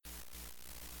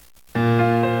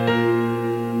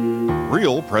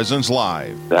Real Presence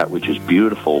Live. That which is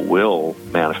beautiful will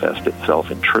manifest itself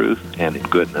in truth and in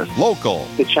goodness. Local.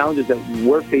 The challenges that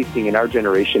we're facing in our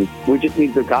generation, we just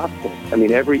need the gospel. I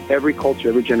mean, every culture,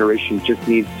 every generation just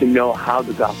needs to know how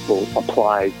the gospel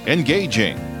applies.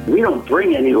 Engaging. We don't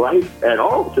bring any life at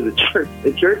all to the church.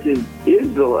 The church is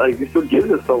the life. It's what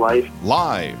gives us the life.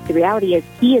 Live. The reality is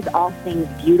He is all things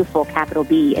beautiful, capital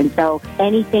B. And so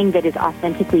anything that is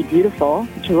authentically beautiful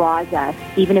draws us,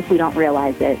 even if we don't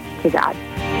realize it, to God.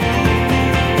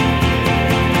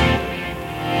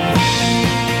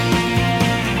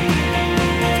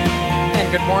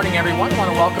 Good morning, everyone. I want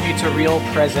to welcome you to Real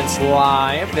Presence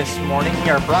Live this morning. We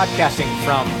are broadcasting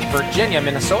from Virginia,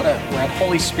 Minnesota. We're at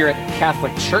Holy Spirit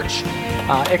Catholic Church.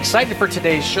 Excited for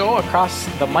today's show. Across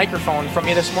the microphone from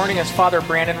me this morning is Father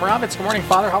Brandon Moravitz. Good morning,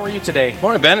 Father. How are you today?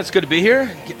 Morning, Ben. It's good to be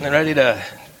here. Getting ready to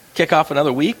kick off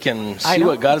another week and see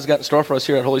what God has got in store for us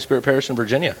here at Holy Spirit Parish in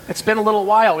Virginia. It's been a little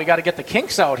while. We got to get the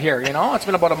kinks out here, you know. It's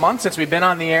been about a month since we've been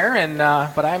on the air, and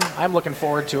but I'm looking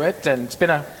forward to it, and it's been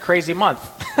a crazy month.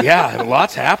 Yeah,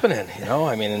 lots happening, you know.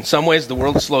 I mean, in some ways the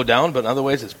world has slowed down, but in other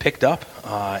ways it's picked up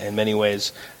in many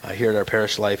ways here at our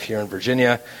parish life here in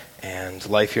Virginia and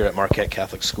life here at Marquette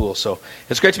Catholic School. So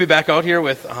it's great to be back out here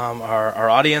with our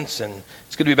audience, and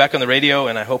it's good to be back on the radio,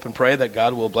 and I hope and pray that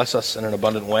God will bless us in an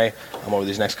abundant way over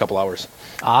these next couple hours.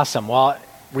 Awesome. Well,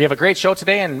 we have a great show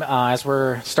today, and as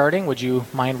we're starting, would you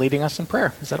mind leading us in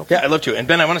prayer? Is that okay? Yeah, I'd love to. And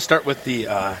Ben, I want to start with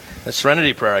the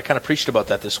Serenity Prayer. I kind of preached about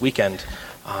that this weekend,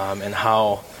 and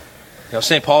how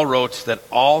St. Paul wrote that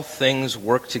all things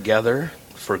work together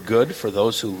for good for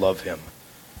those who love him.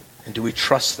 And do we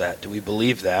trust that? Do we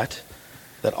believe that?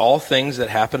 That all things that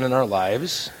happen in our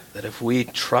lives, that if we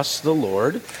trust the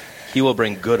Lord, he will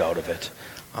bring good out of it.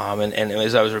 And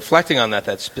as I was reflecting on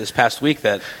this past week,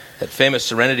 that famous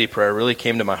Serenity Prayer really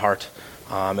came to my heart,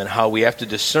 and how we have to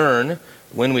discern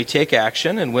when we take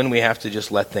action and when we have to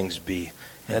just let things be.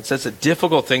 And that's a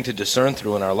difficult thing to discern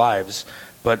through in our lives.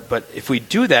 But if we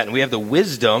do that and we have the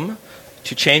wisdom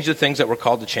to change the things that we're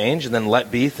called to change and then let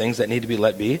be things that need to be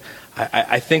let be,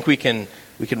 I think we can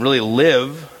really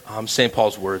live St.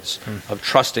 Paul's words of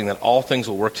trusting that all things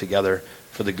will work together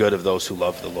for the good of those who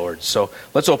love the Lord. So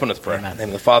let's open with prayer. Amen. In the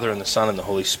name of the Father, and the Son, and the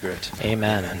Holy Spirit.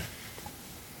 Amen.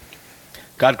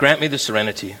 God, grant me the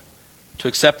serenity to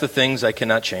accept the things I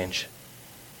cannot change,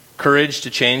 courage to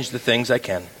change the things I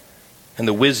can, and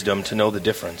the wisdom to know the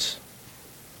difference.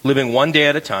 Living one day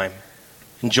at a time,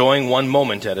 enjoying one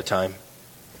moment at a time,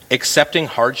 accepting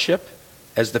hardship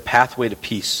as the pathway to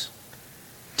peace,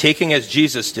 taking as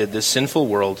Jesus did this sinful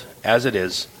world as it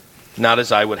is, not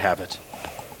as I would have it,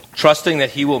 trusting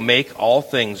that he will make all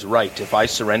things right if I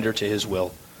surrender to his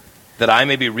will, that I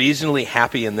may be reasonably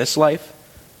happy in this life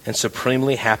and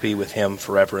supremely happy with him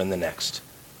forever in the next.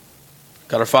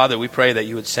 God our Father, we pray that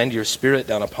you would send your Spirit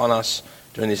down upon us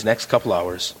during these next couple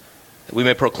hours, that we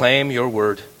may proclaim your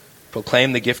word,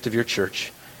 proclaim the gift of your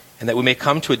church, and that we may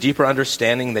come to a deeper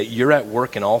understanding that you're at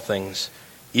work in all things,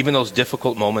 even those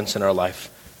difficult moments in our life,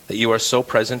 that you are so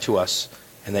present to us,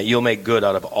 and that you'll make good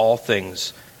out of all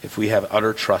things if we have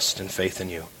utter trust and faith in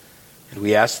you. And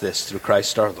we ask this through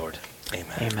Christ our Lord.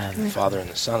 Amen. Amen. The Father, and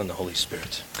the Son, and the Holy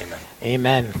Spirit. Amen.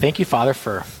 Amen. Thank you, Father,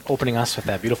 for opening us with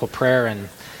that beautiful prayer. And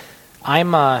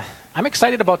I'm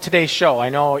excited about today's show. I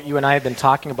know you and I have been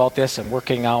talking about this and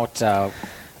working out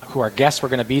who our guests were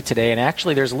going to be today. And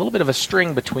actually, there's a little bit of a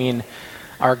string between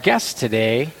our guests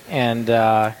today,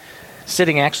 and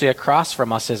sitting actually across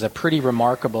from us is a pretty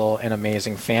remarkable and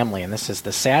amazing family. And this is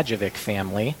the Sajovic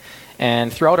family.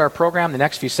 And throughout our program, the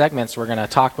next few segments, we're going to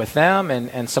talk with them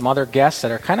and some other guests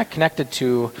that are kind of connected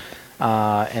to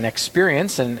an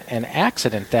experience and an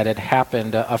accident that had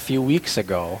happened a few weeks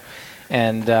ago.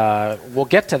 And we'll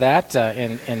get to that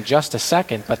in just a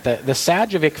second. But the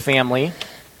Sajovic family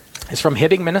is from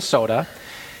Hibbing, Minnesota.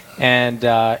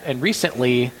 And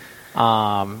recently,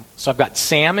 so I've got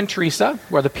Sam and Teresa,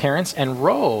 who are the parents, and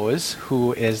Rose,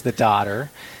 who is the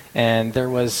daughter. And there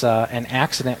was an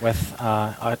accident with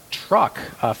a truck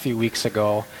a few weeks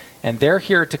ago. And they're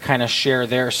here to kind of share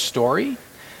their story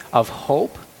of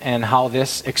hope and how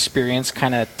this experience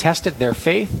kind of tested their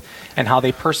faith and how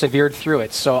they persevered through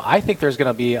it. So I think there's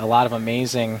going to be a lot of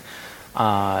amazing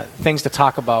things to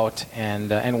talk about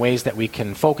and ways that we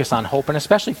can focus on hope. And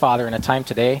especially, Father, in a time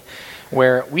today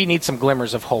where we need some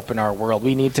glimmers of hope in our world.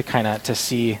 We need to kind of to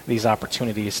see these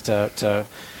opportunities to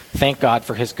thank God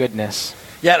for his goodness.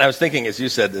 Yeah, and I was thinking, as you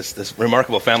said, this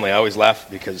remarkable family. I always laugh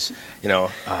because,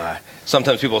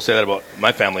 sometimes people say that about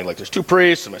my family, like there's 2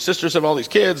 priests, and my sisters have all these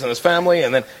kids and this family,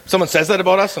 and then someone says that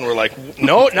about us, and we're like,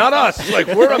 no, not us. Like,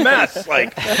 we're a mess.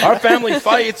 Like, our family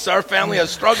fights, our family has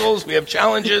struggles, we have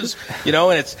challenges,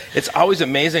 and it's always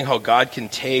amazing how God can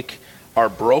take our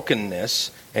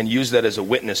brokenness and use that as a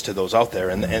witness to those out there.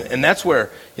 And that's where,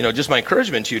 just my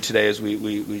encouragement to you today as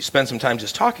we spend some time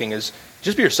just talking is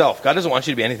just be yourself. God doesn't want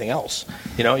you to be anything else.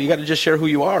 You got to just share who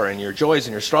you are and your joys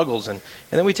and your struggles. And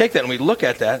then we take that and we look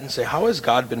at that and say, how has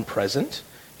God been present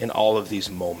in all of these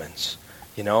moments?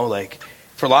 Like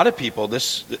for a lot of people,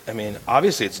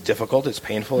 obviously it's difficult, it's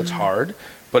painful, it's hard,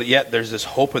 but yet there's this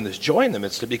hope and this joy in the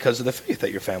midst of it because of the faith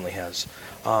that your family has.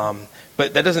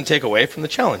 But that doesn't take away from the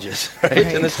challenges, right?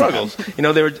 And the struggles.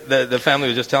 The family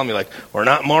was just telling me, like, we're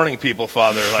not morning people,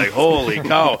 Father. Like, holy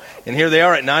cow. And here they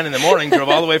are at 9 a.m, drove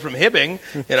all the way from Hibbing,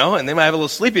 and they might have a little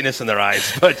sleepiness in their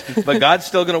eyes. But God's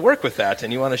still going to work with that,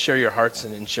 and you want to share your hearts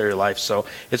and share your life. So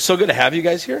it's so good to have you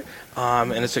guys here,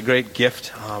 and it's a great gift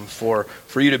for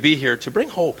you to be here to bring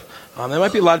hope. There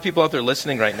might be a lot of people out there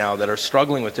listening right now that are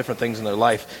struggling with different things in their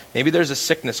life. Maybe there's a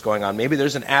sickness going on. Maybe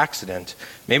there's an accident.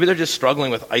 Maybe they're just struggling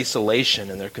with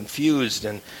isolation and they're confused.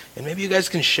 And maybe you guys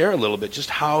can share a little bit just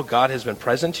how God has been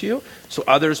present to you so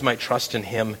others might trust in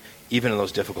Him even in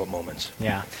those difficult moments.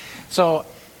 Yeah. So,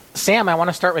 Sam, I want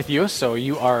to start with you. So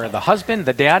you are the husband,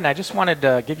 the dad, and I just wanted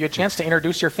to give you a chance to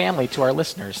introduce your family to our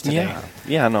listeners today.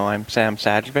 I'm Sam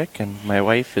Sadjevic, and my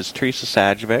wife is Teresa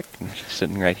Sadjevic, and she's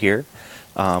sitting right here.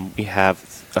 We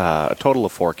have a total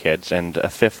of 4 kids and a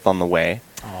 5th on the way.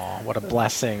 Oh, what a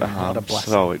blessing. What a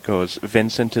blessing. So it goes,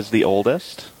 Vincent is the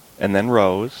oldest, and then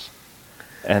Rose,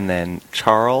 and then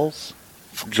Charles,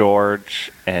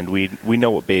 George, and we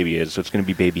know what baby is, so it's going to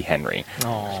be baby Henry.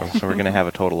 Oh. So we're going to have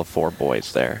a total of 4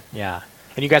 boys there. Yeah.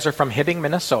 And you guys are from Hibbing,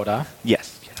 Minnesota.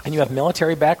 Yes. And you have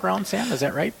military background, Sam? Is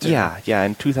that right? Yeah.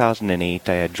 In 2008,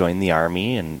 I had joined the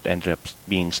Army and ended up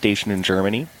being stationed in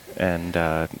Germany. And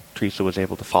Teresa was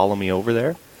able to follow me over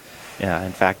there. Yeah,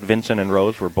 in fact, Vincent and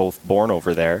Rose were both born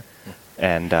over there.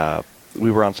 And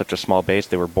we were on such a small base,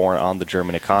 they were born on the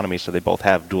German economy, so they both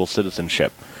have dual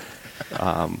citizenship.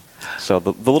 So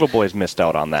the little boys missed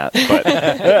out on that.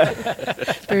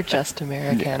 But they're just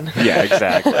American. Yeah,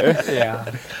 exactly.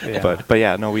 Yeah. But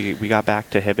yeah, no, we got back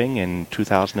to Hibbing in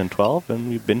 2012, and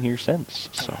we've been here since.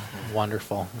 So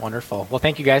wonderful. Well,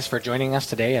 thank you guys for joining us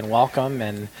today, and welcome.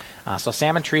 And so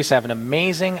Sam and Teresa have an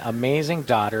amazing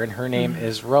daughter, and her name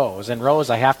is Rose. And Rose,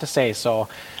 I have to say, so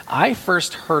I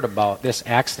first heard about this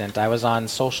accident. I was on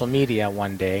social media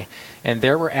one day, and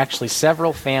there were actually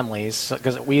several families,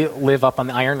 because we live up on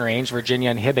the Iron Range. Virginia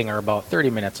and Hibbing are about 30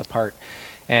 minutes apart.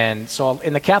 And so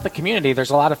in the Catholic community, there's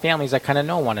a lot of families that kind of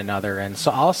know one another. And so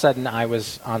all of a sudden, I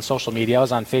was on social media. I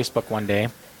was on Facebook one day,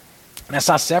 and I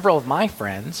saw several of my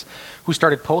friends who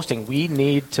started posting, we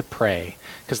need to pray,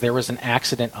 because there was an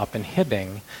accident up in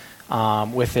Hibbing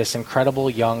with this incredible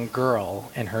young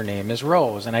girl, and her name is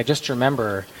Rose. And I just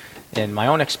remember in my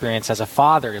own experience as a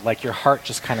father, like your heart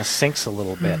just kind of sinks a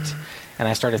little bit. And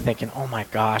I started thinking, oh my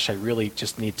gosh, I really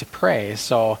just need to pray.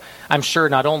 So I'm sure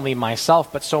not only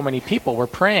myself, but so many people were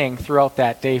praying throughout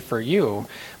that day for you.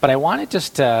 But I wanted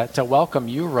just to welcome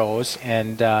you, Rose.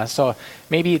 And so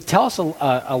maybe tell us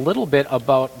a little bit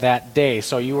about that day.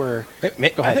 So you were...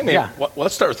 Go ahead. Well,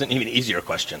 let's start with an even easier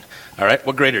question. All right,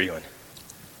 what grade are you in?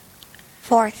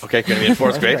 4th. Okay, going to be in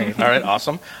 4th grade. All right,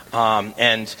 awesome.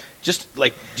 And just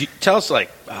tell us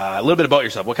a little bit about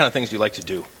yourself. What kind of things do you like to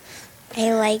do?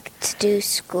 I like to do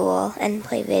school and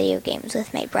play video games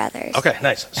with my brothers. Okay,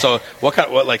 nice. So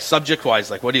what subject-wise,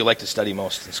 what do you like to study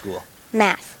most in school?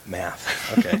 Math.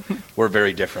 Okay. We're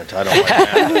very different. I don't like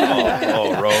math.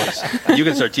 Oh, Rose. You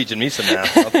can start teaching me some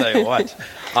math, I'll tell you what.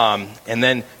 And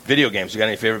then video games. You got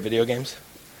any favorite video games?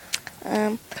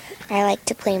 I like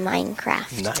to play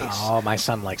Minecraft. Nice. Oh, my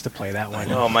son likes to play that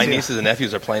one. Oh, my nieces and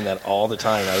nephews are playing that all the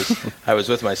time. I was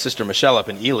with my sister Michelle up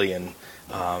in Ely, and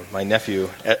my nephew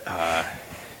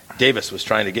Davis was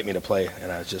trying to get me to play,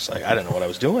 and I was just like, I didn't know what I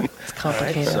was doing. It's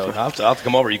complicated. Right? So I'll have to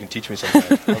come over. You can teach me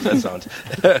sometime. How's that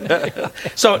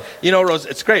sound? So, Rose,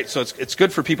 it's great. So it's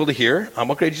good for people to hear.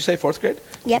 What grade did you say? 4th grade?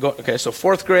 Yep. Okay, so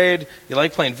 4th grade. You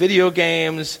like playing video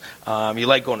games. You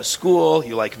like going to school.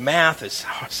 You like math, as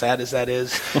sad as that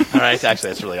is. All right, actually,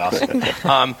 that's really awesome.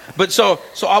 But so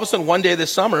all of a sudden, one day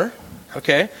this summer,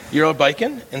 okay, you're out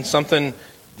biking, and something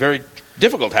very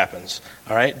difficult happens.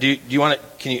 All right. Do you want to?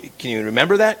 Can you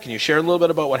remember that? Can you share a little bit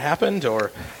about what happened, or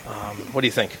what do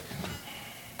you think?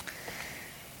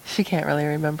 She can't really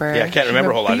remember. Yeah, I can't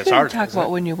remember a whole lot. It's hard. Talk about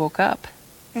when you woke up.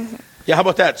 Mm-hmm. Yeah, how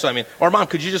about that? So, I mean, or Mom,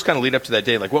 could you just kind of lead up to that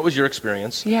day? Like, what was your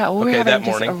experience? Yeah, well, we were having that just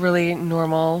morning? a really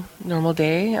normal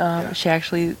day. She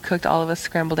actually cooked all of us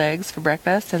scrambled eggs for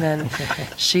breakfast, and then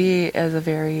she is a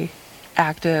very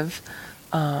active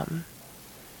and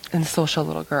social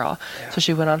little girl. Yeah. So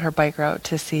she went on her bike route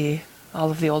to see all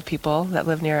of the old people that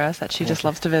live near us that she just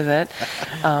loves to visit,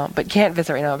 but can't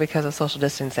visit right now because of social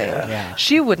distancing. Yeah.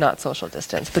 She would not social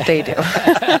distance, but they do.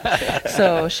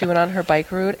 So she went on her bike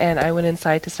route, and I went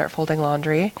inside to start folding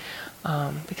laundry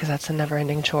because that's a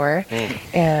never-ending chore.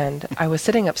 And I was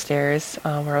sitting upstairs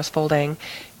where I was folding,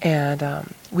 and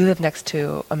we live next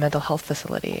to a mental health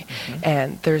facility,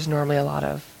 and there's normally a lot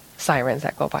of sirens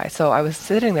that go by. So I was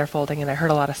sitting there folding, and I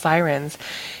heard a lot of sirens,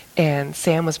 and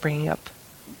Sam was bringing up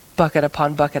bucket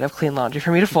upon bucket of clean laundry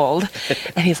for me to fold.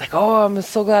 And he's like, oh, I'm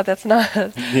so glad that's not.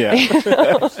 Yeah. Heard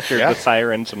the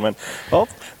sirens and went, oh,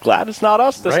 glad it's not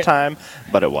us this time.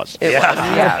 But it was. It was,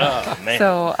 yeah. Oh, man.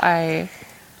 So I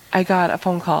got a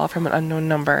phone call from an unknown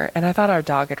number, and I thought our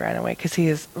dog had ran away because he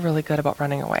is really good about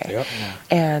running away. Yep.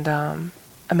 And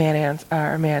a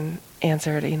man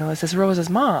answered, is this Rose's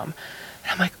mom?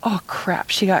 And I'm like, oh, crap.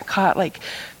 She got caught,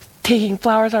 taking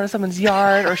flowers out of someone's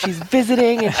yard, or she's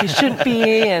visiting and she shouldn't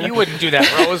be. And You wouldn't do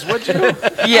that, Rose, would you?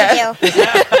 yeah.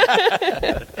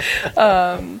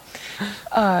 I do.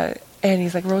 And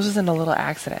he's like, Rose was in a little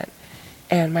accident.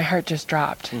 And my heart just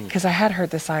dropped because I had heard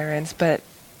the sirens, but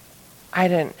I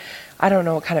don't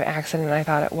know what kind of accident I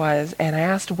thought it was. And I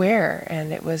asked where,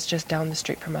 and it was just down the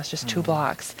street from us, just 2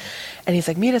 blocks. And he's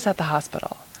like, meet us at the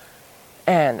hospital.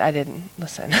 And I didn't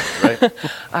listen. Right.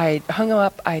 I hung him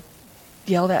up. I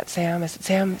yelled at Sam. I said,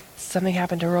 Sam, something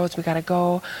happened to Rose. We got to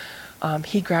go.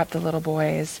 He grabbed the little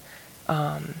boys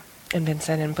and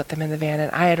Vincent and put them in the van.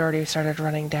 And I had already started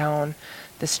running down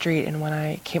the street. And when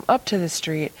I came up to the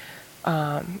street,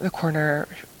 the corner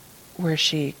where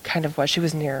she kind of was, she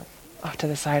was near off to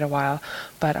the side a while,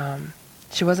 but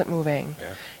she wasn't moving.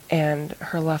 Yeah. And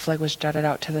her left leg was jutted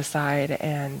out to the side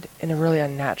and in a really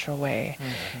unnatural way.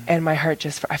 And my heart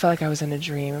just, I felt like I was in a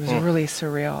dream. It was really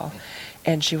surreal.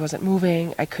 And she wasn't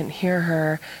moving. I couldn't hear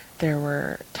her. There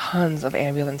were tons of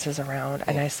ambulances around,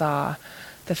 and I saw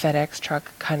the FedEx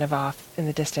truck kind of off in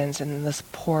the distance, and this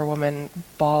poor woman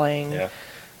bawling,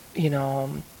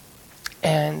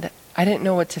 and I didn't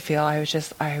know what to feel. I was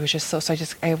just I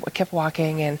kept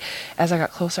walking, and as I got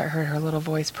closer, I heard her little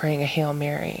voice praying a Hail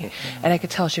Mary, and I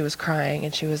could tell she was crying,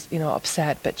 and she was,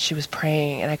 upset, but she was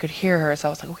praying, and I could hear her, so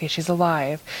I was like, okay, she's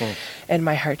alive, and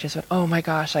my heart just went, oh my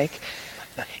gosh,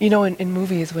 in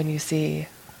movies when you see,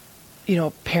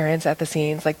 parents at the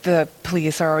scenes, the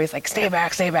police are always like, stay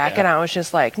back, and I was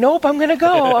just like, nope, I'm gonna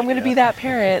go, I'm gonna be that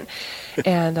parent,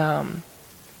 and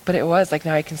but it was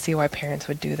now I can see why parents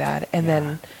would do that, and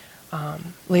then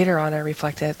later on I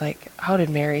reflected, how did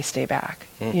Mary stay back?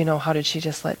 How did she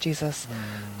just let Jesus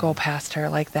go past her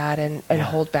like that and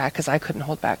hold back? Because I couldn't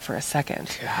hold back for a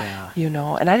second,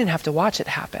 and I didn't have to watch it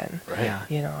happen. Right.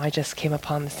 I just came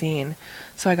upon the scene.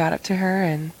 So I got up to her,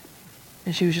 and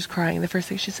she was just crying. The first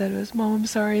thing she said was, Mom, I'm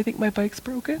sorry, I think my bike's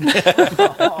broken.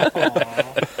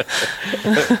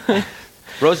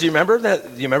 Rose, do you remember that?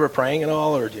 Do you remember praying at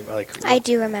all, or do you I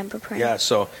do remember praying. Yeah,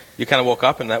 so you kind of woke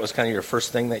up, and that was kind of your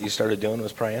first thing that you started doing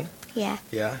was praying? Yeah.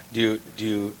 Yeah. Do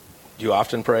you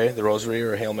often pray the Rosary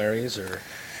or Hail Marys or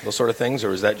those sort of things, or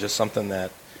was that just something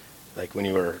that, when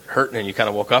you were hurting and you kind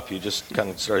of woke up, you just kind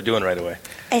of started doing right away?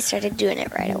 I started doing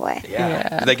it right away.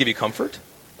 Yeah. Did that give you comfort?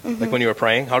 When you were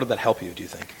praying, how did that help you, do you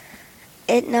think?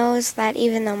 It knows that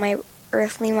even though my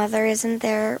earthly mother isn't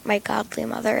there, my godly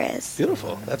mother is.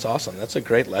 Beautiful. That's awesome. That's a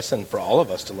great lesson for all of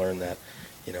us to learn that,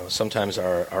 sometimes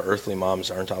our earthly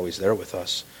moms aren't always there with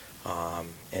us.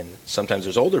 And sometimes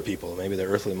there's older people. Maybe their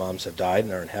earthly moms have died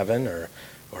and are in heaven, or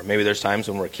maybe there's times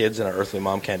when we're kids and our earthly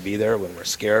mom can't be there, when we're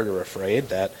scared or afraid,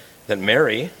 that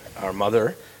Mary, our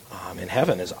mother, in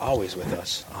heaven is always with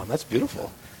us. That's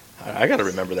beautiful. I got to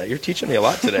remember that. You're teaching me a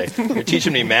lot today. You're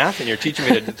teaching me math, and you're teaching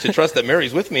me to trust that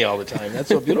Mary's with me all the time. That's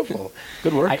so beautiful.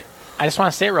 Good work. I just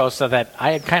want to say, Rose, so that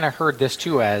I had kind of heard this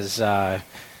too as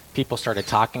people started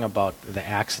talking about the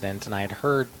accident, and I had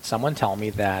heard someone tell me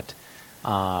that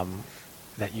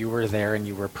that you were there and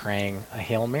you were praying a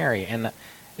Hail Mary. And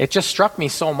it just struck me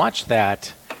so much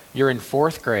that you're in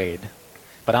 4th grade.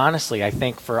 But honestly, I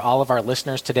think for all of our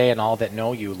listeners today and all that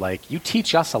know you, you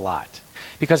teach us a lot.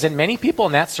 Because in many people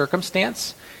in that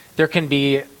circumstance, there can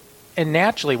be, and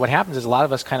naturally what happens is a lot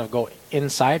of us kind of go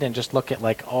inside and just look at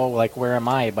where am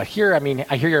I? But here,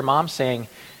 I hear your mom saying,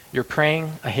 you're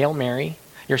praying a Hail Mary.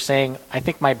 You're saying, I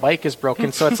think my bike is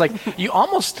broken. So it's you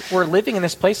almost were living in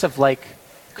this place of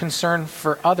concern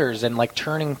for others and like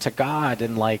turning to God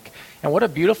and what a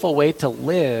beautiful way to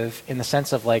live in the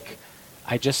sense of like,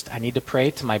 I need to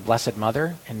pray to my Blessed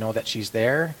Mother and know that she's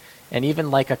there. And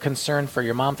even like a concern for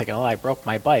your mom thinking, oh, I broke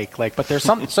my bike. Like, but there's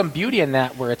some beauty in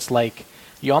that where it's like,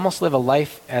 you almost live a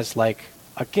life as like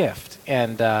a gift.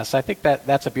 And so I think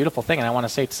that's a beautiful thing. And I want to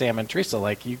say to Sam and Teresa,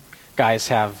 like, you guys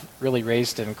have really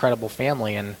raised an incredible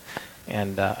family and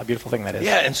a beautiful thing that is.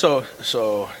 Yeah, and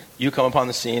so you come upon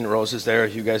the scene, Rose is there,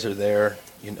 you guys are there,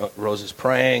 Rose is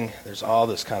praying, there's all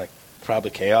this kind of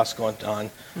probably chaos going on.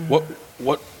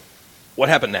 Mm-hmm. What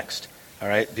happened next? All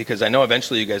right, because I know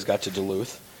eventually you guys got to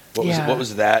Duluth. What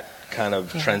was that kind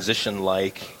of transition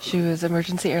like? She was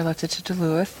emergency airlifted to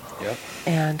Duluth. Yep.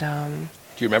 And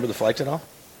do you remember the flight at all?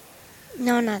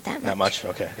 No, not that much. Not much?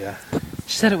 Okay, yeah.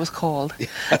 She said it was cold.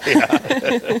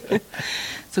 Yeah.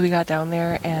 So we got down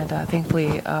there, and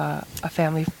thankfully a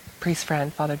family priest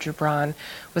friend, Father Drew Braun,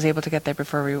 was able to get there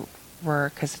before we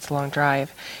were, because it's a long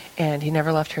drive. And he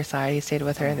never left her side. He stayed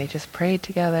with her, and they just prayed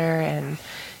together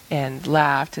and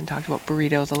laughed and talked about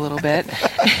burritos a little bit.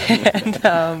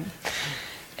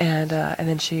 and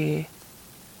then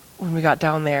when we got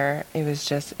down there, it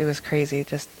was crazy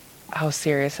just how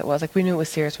serious it was. Like, we knew it was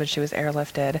serious when she was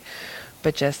airlifted,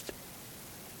 but just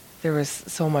there was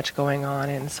so much going on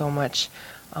and so much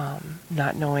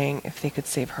not knowing if they could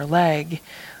save her leg.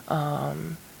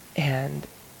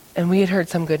 And we had heard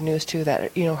some good news too,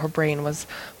 that her brain was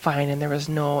fine and there was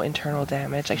no internal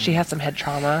damage. Like, she had some head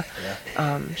trauma.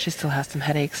 Yeah. She still has some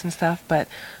headaches and stuff, but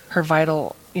her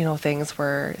vital things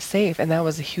were safe, and that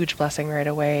was a huge blessing right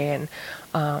away.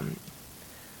 And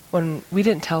when we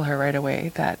didn't tell her right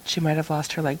away that she might have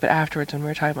lost her leg, but afterwards when we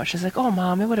were talking about it, she's like, "Oh,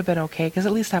 Mom, it would have been okay because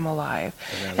at least I'm alive."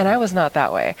 And I was not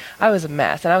that way. I was a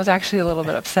mess, and I was actually a little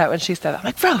bit upset when she said that. I'm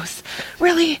like, "Rose,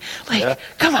 really? Like,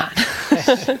 come on."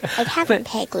 I'd have a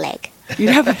peg leg. You'd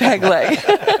have a peg leg.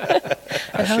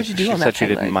 And how would you do on that? She said she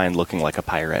didn't leg? mind looking like a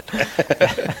pirate.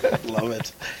 Love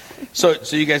it. So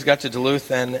you guys got to Duluth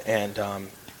then and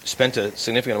spent a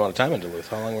significant amount of time in Duluth.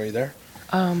 How long were you there?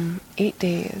 8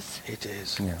 days. 8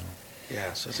 days. Yeah.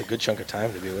 Yeah, so it's a good chunk of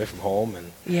time to be away from home.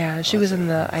 And yeah, she was in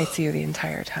the ICU the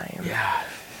entire time. Yeah.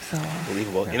 So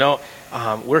unbelievable.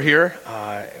 Yeah. We're here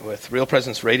with Real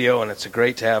Presence Radio, and it's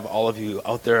great to have all of you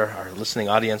out there, our listening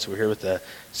audience. We're here with the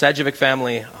Sadjevic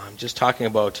family, just talking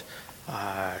about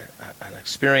an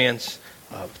experience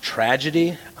of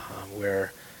tragedy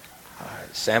where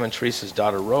Sam and Teresa's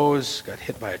daughter Rose got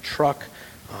hit by a truck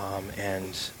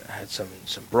and had some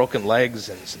broken legs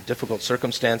and some difficult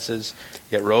circumstances.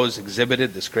 Yet Rose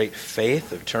exhibited this great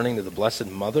faith of turning to the Blessed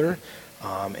Mother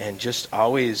and just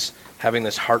always having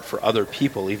this heart for other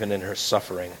people, even in her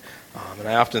suffering. And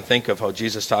I often think of how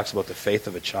Jesus talks about the faith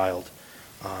of a child,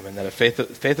 and that a faith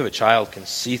of a child can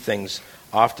see things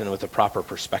often with a proper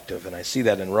perspective. And I see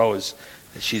that in Rose,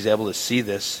 that she's able to see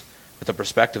this with a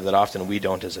perspective that often we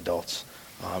don't as adults.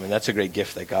 And that's a great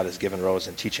gift that God has given Rose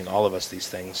in teaching all of us these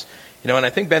things. And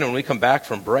I think, Ben, when we come back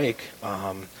from break,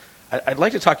 I'd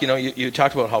like to talk, you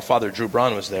talked about how Father Drew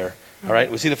Braun was there. All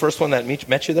right? Was he the first one that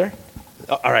met you there?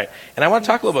 All right. And I want to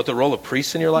talk a little about the role of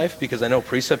priests in your life, because I know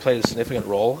priests have played a significant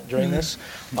role during this.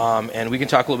 And we can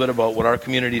talk a little bit about what our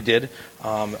community did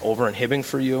over in Hibbing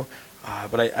for you.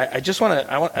 But I just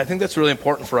I think that's really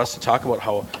important for us to talk about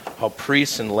how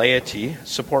priests and laity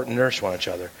support and nourish one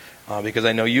another. Because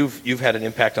I know you've had an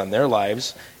impact on their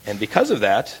lives, and because of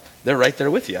that, they're right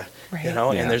there with you. Right.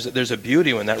 Yeah. And there's a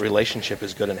beauty when that relationship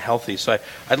is good and healthy. So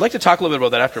I'd like to talk a little bit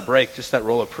about that after break, just that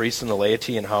role of priests and the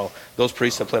laity, and how those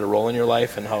priests have played a role in your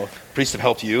life, and how priests have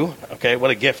helped you. Okay,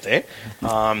 what a gift, eh?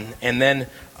 And then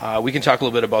we can talk a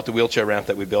little bit about the wheelchair ramp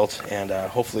that we built, and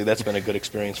hopefully that's been a good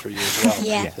experience for you as well.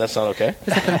 Yeah. Does that sound okay?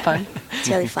 Has it been fun? It's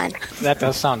really fun. That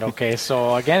does sound okay.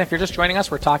 So again, if you're just joining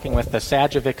us, we're talking with the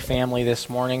Sadjevic family this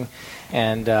morning,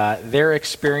 and their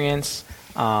experience.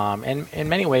 And in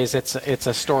many ways, it's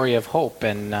a story of hope,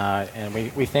 and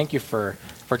we thank you for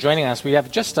joining us. We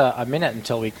have just a minute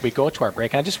until we go to our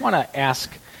break, and I just want to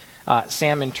ask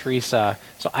Sam and Teresa.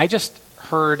 So I just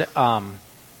heard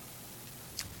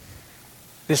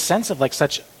this sense of like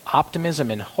such optimism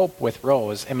and hope with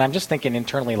Rose, and I'm just thinking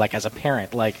internally, like as a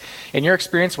parent, like in your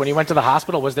experience when you went to the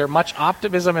hospital, was there much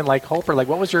optimism and like hope, or like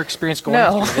what was your experience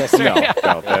going through this?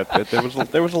 No,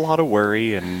 there was a lot of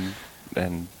worry, and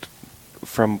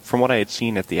from what I had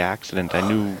seen at the accident, I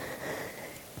knew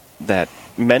that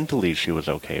mentally she was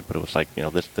okay, but it was like,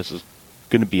 this is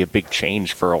going to be a big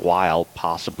change for a while,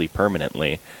 possibly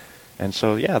permanently. And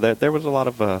so, yeah, there was a lot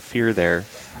of fear there,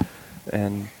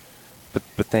 but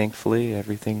thankfully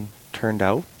everything turned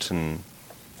out, and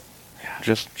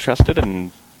just trusted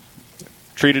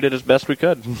treated it as best we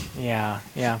could. Yeah.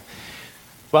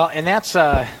 Well, and that's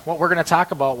what we're going to talk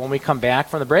about when we come back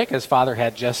from the break. As Father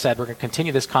had just said, we're going to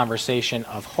continue this conversation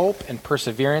of hope and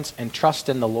perseverance and trust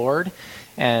in the Lord.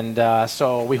 And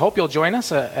so we hope you'll join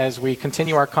us as we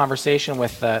continue our conversation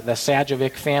with the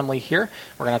Sajovic family here.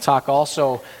 We're going to talk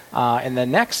also in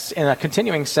a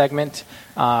continuing segment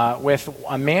with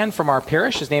a man from our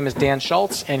parish. His name is Dan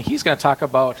Schultz, and he's going to talk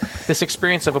about this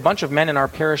experience of a bunch of men in our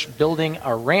parish building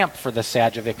a ramp for the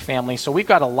Sajovic family. So we've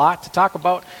got a lot to talk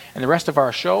about in the rest of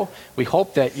our show. We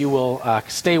hope that you will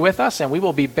stay with us, and we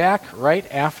will be back right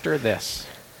after this.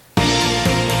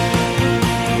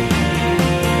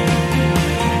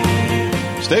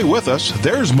 Stay with us.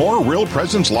 There's more Real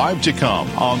Presence Live to come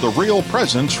on the Real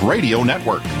Presence Radio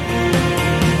Network.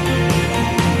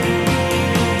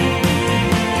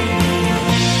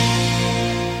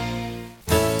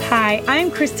 Hi,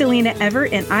 I'm Kristalina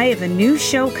Everett, and I have a new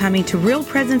show coming to Real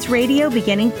Presence Radio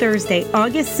beginning Thursday,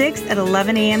 August 6th at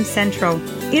 11 a.m. Central.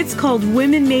 It's called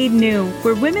Women Made New,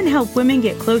 where women help women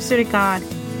get closer to God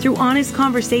through honest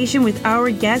conversation with our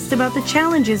guests about the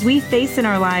challenges we face in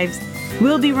our lives.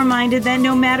 We'll be reminded that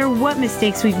no matter what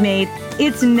mistakes we've made,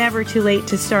 it's never too late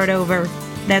to start over.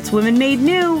 That's Women Made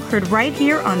New, heard right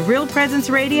here on Real Presence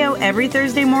Radio every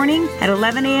Thursday morning at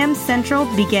 11 a.m. Central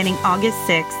beginning August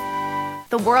 6th.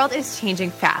 The world is changing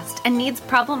fast and needs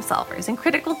problem solvers and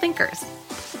critical thinkers.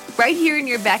 Right here in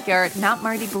your backyard, Mount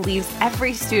Marty believes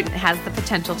every student has the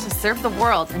potential to serve the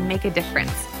world and make a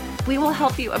difference. We will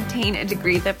help you obtain a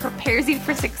degree that prepares you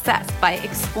for success by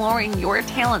exploring your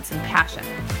talents and passion.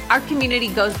 Our community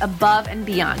goes above and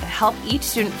beyond to help each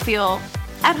student feel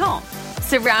at home,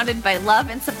 surrounded by love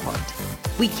and support.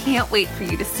 We can't wait for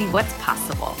you to see what's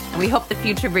possible, and we hope the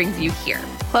future brings you here,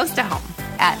 close to home,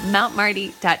 at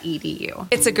mountmarty.edu.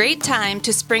 It's a great time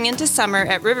to spring into summer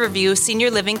at Riverview Senior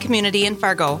Living Community in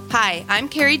Fargo. Hi, I'm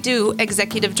Carrie Dew,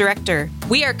 Executive Director.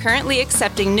 We are currently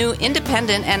accepting new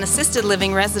independent and assisted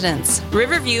living residents.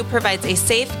 Riverview provides a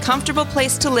safe, comfortable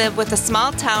place to live with a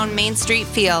small town Main Street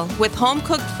feel, with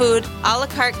home-cooked food, a la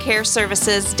carte care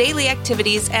services, daily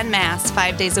activities, and Mass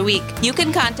 5 days a week. You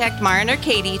can contact Marin or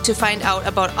Katie to find out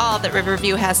about all that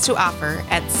Riverview has to offer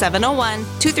at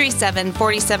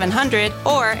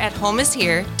 701-237-4700 or at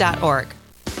homeishere.org.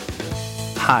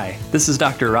 Hi, this is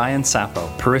Dr. Ryan Sapo,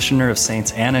 parishioner of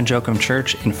Saints Anne and Joachim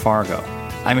Church in Fargo.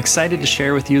 I'm excited to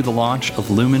share with you the launch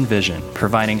of Lumen Vision,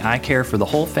 providing eye care for the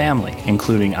whole family,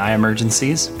 including eye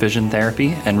emergencies, vision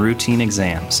therapy, and routine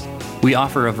exams. We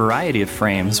offer a variety of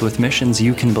frames with missions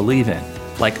you can believe in,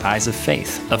 like Eyes of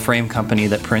Faith, a frame company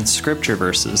that prints scripture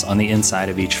verses on the inside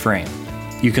of each frame.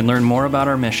 You can learn more about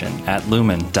our mission at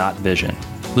lumen.vision.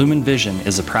 Lumen Vision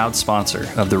is a proud sponsor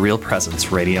of the Real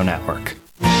Presence Radio Network.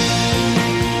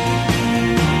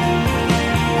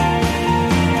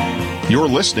 You're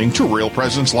listening to Real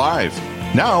Presence Live.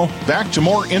 Now, back to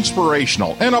more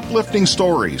inspirational and uplifting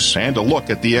stories and a look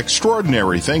at the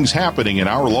extraordinary things happening in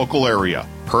our local area.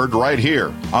 Heard right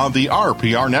here on the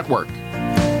RPR Network.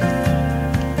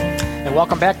 And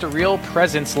welcome back to Real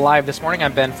Presence Live. This morning,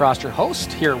 I'm Ben Froster,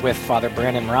 host, here with Father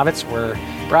Brandon Moravitz. We're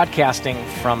broadcasting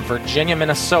from Virginia,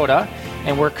 Minnesota,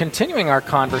 and we're continuing our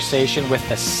conversation with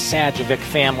the Sajovic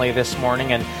family this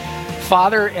morning. And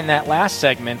Father, in that last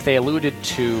segment, they alluded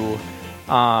to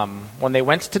when they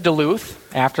went to Duluth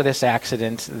after this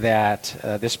accident that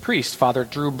this priest, Father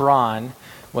Drew Braun,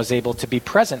 was able to be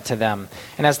present to them.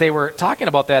 And as they were talking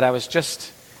about that, I was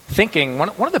just thinking, one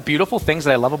of the beautiful things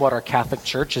that I love about our Catholic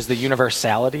Church is the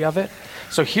universality of it.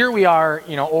 So here we are,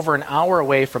 over an hour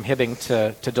away from Hibbing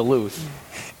to Duluth.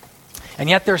 And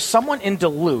yet there's someone in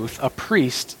Duluth, a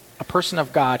priest, a person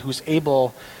of God, who's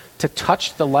able to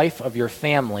touch the life of your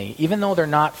family, even though they're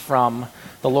not from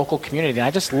the local community. And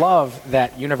I just love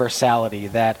that universality,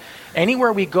 that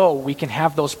anywhere we go, we can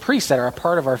have those priests that are a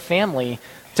part of our family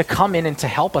to come in and to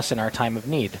help us in our time of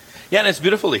need. Yeah, and it's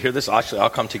beautiful to hear this actually all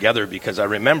come together, because I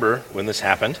remember when this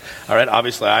happened. All right,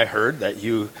 obviously I heard that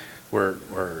you were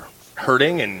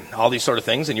hurting and all these sort of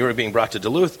things, and you were being brought to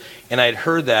Duluth, and I had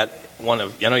heard that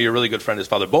your really good friend is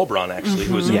Father Bo Braun, actually,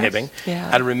 who was in Hibbing. Yeah.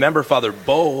 I remember Father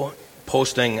Bo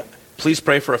posting, please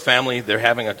pray for a family. They're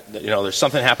having there's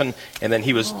something happened, and then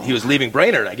he was leaving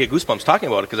Brainerd. I get goosebumps talking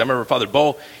about it, because I remember Father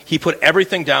Bo, he put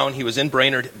everything down. He was in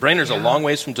Brainerd. Brainerd's a long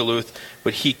ways from Duluth,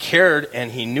 but he cared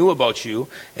and he knew about you,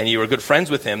 and you were good friends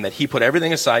with him, that he put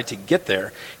everything aside to get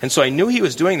there. And so I knew he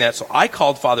was doing that, so I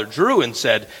called Father Drew and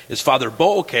said, is Father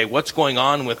Bo okay? What's going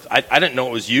on with, I didn't know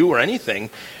it was you or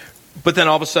anything. But then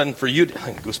all of a sudden, for you,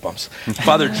 goosebumps,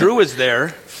 Father Drew is there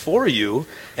for you,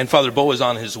 and Father Bo is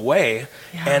on his way.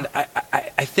 Yeah. And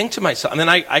I think to myself, and then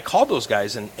I called those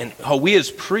guys, and how we as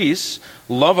priests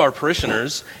love our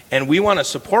parishioners, and we want to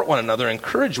support one another,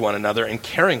 encourage one another in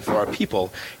caring for our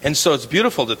people. And so it's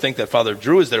beautiful to think that Father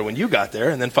Drew was there when you got there,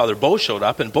 and then Father Bo showed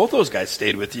up, and both those guys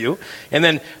stayed with you. And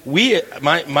then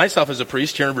myself as a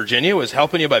priest here in Virginia was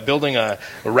helping you by building a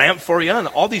ramp for you, and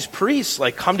all these priests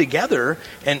like come together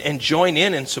and join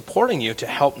in supporting you to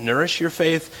help nourish your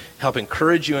faith, help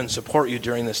encourage you and support you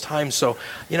during this time. So,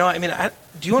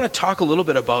 do you want to talk a little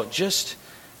bit about just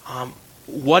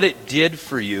what it did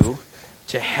for you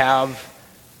to have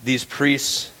these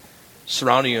priests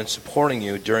surrounding you and supporting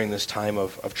you during this time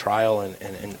of trial and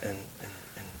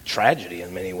tragedy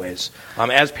in many ways,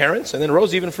 as parents, and then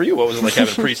Rose, even for you, what was it like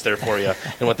having priests there for you,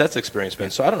 and what that's experience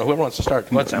been? So I don't know, whoever wants to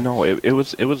start. No, it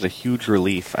was a huge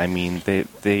relief. I mean,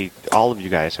 they all of you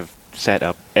guys have set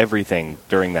up everything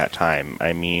during that time.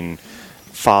 I mean,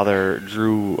 Father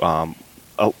Drew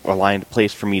aligned a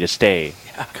place for me to stay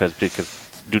because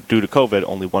due to COVID,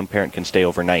 only one parent can stay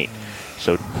overnight.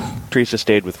 So Teresa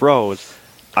stayed with Rose.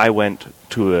 I went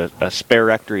to a spare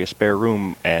rectory, a spare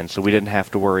room, and so we didn't have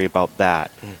to worry about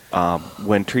that.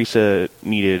 When Teresa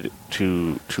needed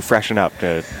to freshen up,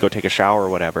 to go take a shower or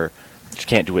whatever, she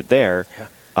can't do it there.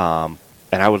 And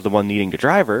I was the one needing to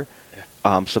drive her.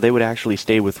 So they would actually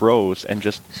stay with Rose and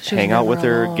just hang out with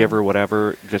her, give her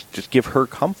whatever, just give her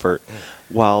comfort,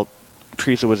 while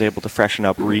Teresa was able to freshen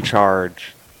up,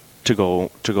 recharge, to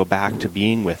go back to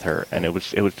being with her. And it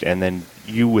was and then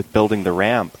you with building the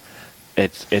ramp,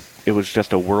 it was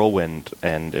just a whirlwind,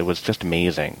 and it was just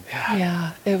amazing.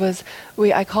 Yeah, it was.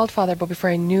 I called Father Bo before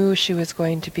I knew she was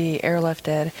going to be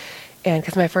airlifted. And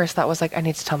because my first thought was like, I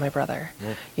need to tell my brother.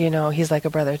 He's like a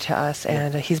brother to us,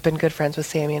 and he's been good friends with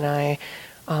Sammy and I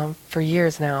for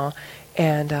years now.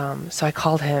 And so I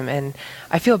called him, and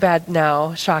I feel bad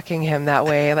now shocking him that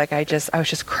way. Like I was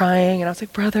just crying, and I was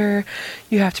like, brother,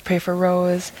 you have to pray for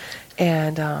Rose.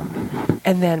 And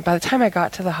then by the time I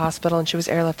got to the hospital and she was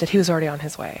airlifted, he was already on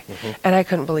his way. And I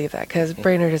couldn't believe that, because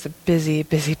Brainerd is a busy,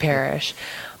 busy parish.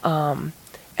 And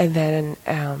then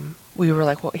we were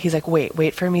like, well, he's like,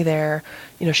 wait for me there.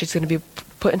 She's going to be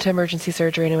put into emergency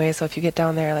surgery anyway, so if you get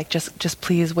down there, like, just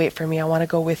please wait for me. I want to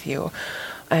go with you.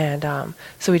 And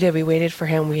so we did. We waited for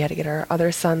him. We had to get our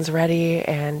other sons ready.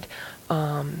 And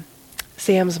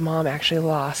Sam's mom actually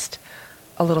lost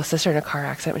a little sister in a car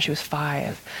accident when she was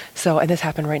 5. So, and this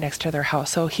happened right next to their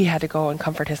house. So he had to go and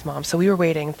comfort his mom. So we were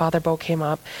waiting. Father Bo came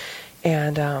up,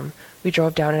 and we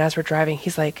drove down. And as we're driving,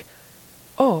 he's like,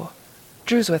 "Oh,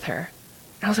 Drew's with her."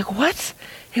 And I was like, "What?"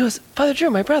 He goes, "Father Drew,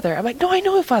 my brother." I'm like, "No, I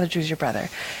know Father Drew's your brother."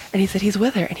 And he said he's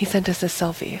with her, and he sent us this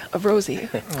selfie of Rosie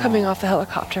coming off the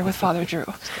helicopter with Father Drew.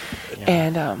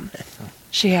 And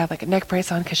she had like a neck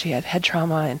brace on because she had head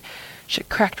trauma, and she had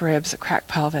cracked ribs, a cracked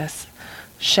pelvis,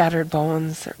 shattered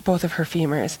bones, both of her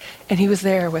femurs. And he was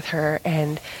there with her,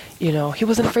 and he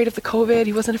wasn't afraid of the COVID.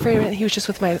 He wasn't afraid of it. He was just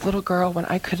with my little girl when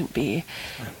I couldn't be.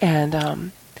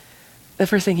 And the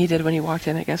first thing he did when he walked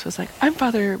in, I guess, was like, "I'm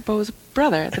Father Bo's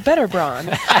brother, the better Braun."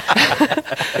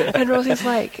 And Rosie's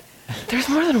like, "There's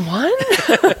more than one?"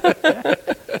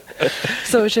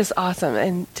 So it's just awesome.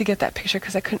 And to get that picture,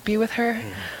 because I couldn't be with her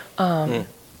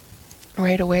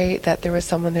right away, that there was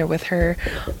someone there with her.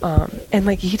 And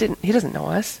like, he doesn't know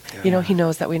us. Yeah. He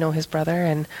knows that we know his brother,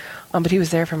 and but he was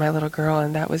there for my little girl,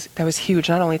 and that was huge,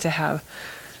 not only to have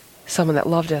someone that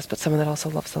loved us, but someone that also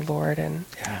loves the Lord, and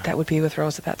that would be with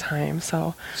Rose at that time.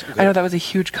 So I know that was a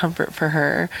huge comfort for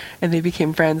her, and they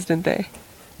became friends, didn't they?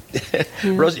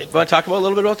 Rose, you want to talk a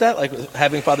little bit about that? Like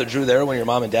having Father Drew there when your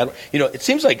mom and dad, it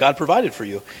seems like God provided for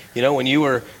you. When you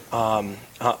were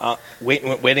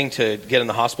waiting to get in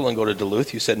the hospital and go to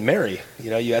Duluth, you said Mary.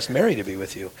 You asked Mary to be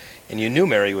with you, and you knew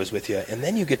Mary was with you. And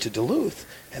then you get to Duluth,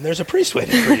 and there's a priest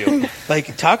waiting for you.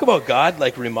 Like, talk about God,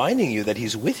 like, reminding you that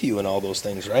he's with you in all those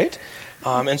things, right?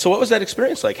 And so what was that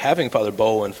experience like, having Father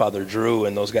Bo and Father Drew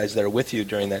and those guys there with you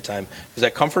during that time? Was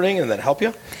that comforting, and did that help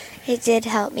you? It did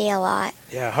help me a lot.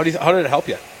 Yeah, how did it help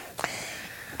you?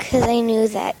 Because I knew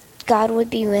that God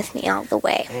would be with me all the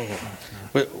way.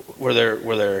 Mm-hmm. Were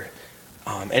there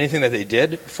anything that they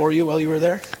did for you while you were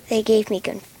there? They gave me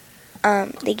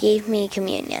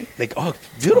communion. Oh,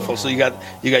 beautiful! So you got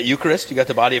Eucharist, you got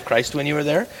the body of Christ when you were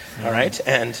there. Mm-hmm. All right,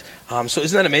 and so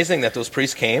isn't that amazing that those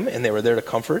priests came and they were there to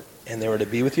comfort and they were to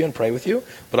be with you and pray with you,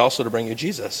 but also to bring you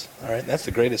Jesus. All right, that's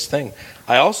the greatest thing.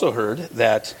 I also heard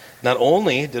that not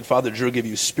only did Father Drew give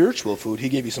you spiritual food, he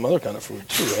gave you some other kind of food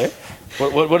too, right?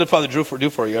 What did Father Drew do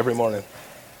for you every morning?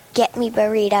 Get me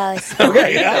burritos.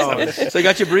 Okay, yeah. So he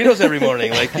got you burritos every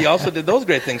morning. Like, he also did those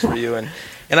great things for you, and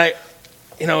I.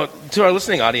 To our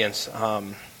listening audience,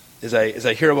 as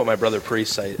I hear about my brother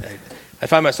priests, I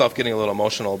find myself getting a little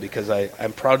emotional because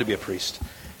I'm proud to be a priest.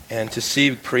 And to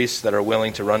see priests that are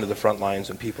willing to run to the front lines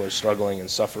when people are struggling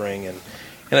and suffering, and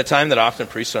in a time that often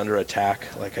priests are under attack,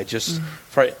 like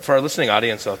for our listening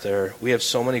audience out there, we have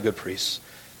so many good priests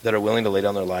that are willing to lay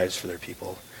down their lives for their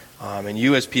people. And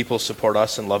you as people support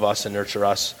us and love us and nurture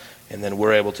us, and then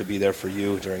we're able to be there for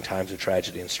you during times of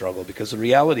tragedy and struggle. Because the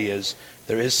reality is,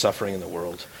 there is suffering in the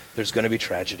world. There's going to be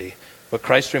tragedy. But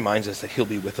Christ reminds us that he'll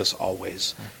be with us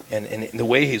always. And the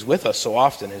way he's with us so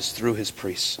often is through his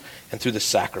priests and through the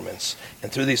sacraments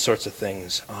and through these sorts of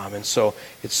things. And so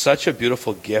it's such a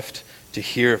beautiful gift to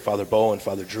hear Father Bo and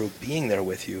Father Drew being there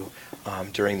with you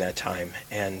during that time.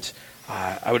 And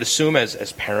I would assume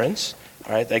as parents,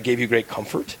 all right, that gave you great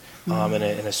comfort in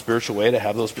a spiritual way to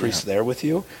have those priests there with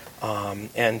you.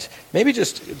 And maybe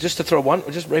just to throw one,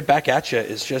 just right back at you,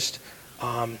 is just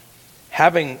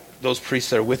having those priests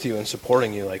there with you and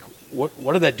supporting you. Like,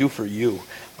 what did that do for you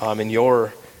in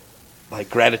your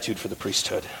gratitude for the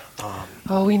priesthood?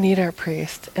 We need our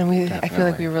priest, and I feel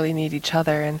like we really need each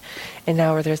other. And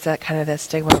now where there's that kind of that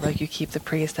stigma of you keep the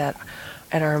priest at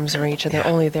arm's reach, and they're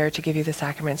only there to give you the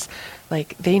sacraments.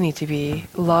 Like, they need to be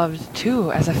loved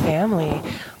too as a family.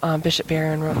 Bishop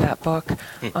Barron wrote that book,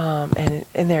 and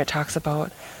in there it talks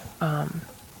about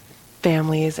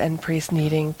families and priests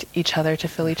needing each other to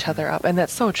fill each other up, and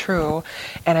that's so true.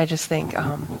 And I just think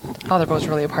Father Bo's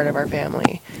really a part of our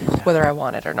family, whether I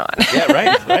want it or not. Yeah,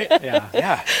 right.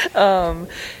 Yeah.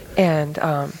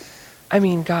 I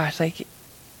mean, gosh, he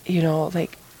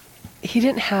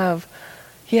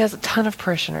has a ton of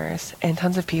parishioners and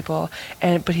tons of people,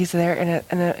 but he's there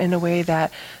in a way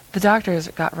that the doctors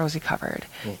got Rosie covered,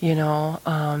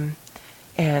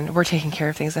 and we're taking care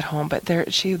of things at home, but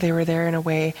they were there in a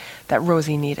way that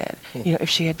Rosie needed. If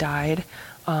she had died,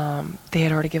 they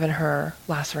had already given her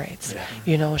last rites.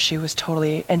 She was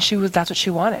totally, and that's what she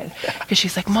wanted, because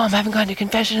she's like, Mom, I haven't gone to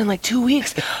confession in 2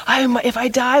 weeks. If I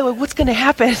die, what's going to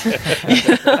happen?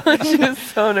 She was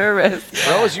so nervous.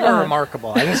 Rose, you are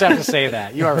remarkable. I just have to say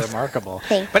that you are remarkable.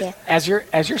 Thank you. As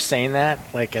you're saying that,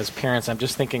 as parents, I'm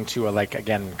just thinking too,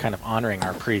 again, kind of honoring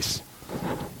our priests.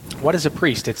 What is a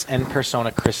priest? It's en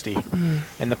persona Christi,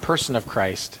 in the person of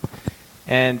Christ.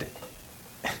 And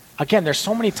again, there's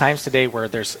so many times today where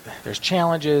there's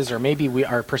challenges, or maybe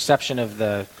our perception of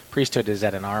the priesthood is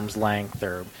at an arm's length,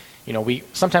 or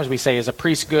sometimes we say, is a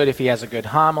priest good if he has a good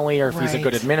homily, or if he's a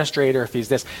good administrator, if he's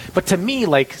this. But to me,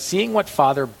 seeing what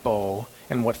Father Bo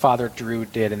and what Father Drew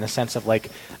did, in the sense of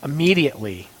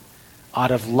immediately, out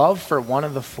of love for one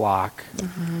of the flock,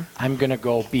 I'm going to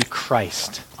go be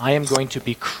Christ. I am going to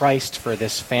be Christ for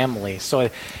this family. So,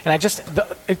 and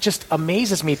it just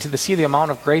amazes me to see the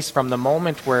amount of grace from the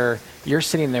moment where you're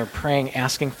sitting there praying,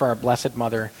 asking for our Blessed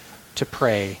Mother to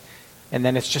pray, and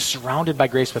then it's just surrounded by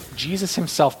grace with Jesus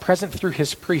himself present through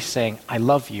his priest saying, I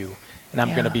love you, and I'm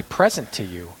going to be present to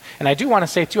you. And I do want to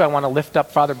say, too, I want to lift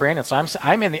up Father Brandon. So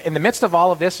I'm in the midst of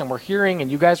all of this, and we're hearing,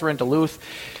 and you guys were in Duluth,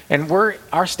 and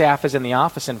our staff is in the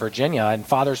office in Virginia, and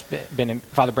Father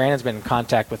Brandon's been in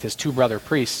contact with his two brother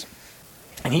priests,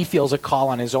 and he feels a call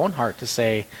on his own heart to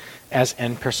say, as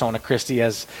en persona Christi,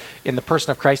 as in the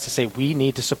person of Christ, to say, we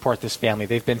need to support this family.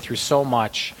 They've been through so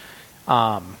much.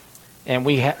 And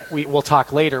we'll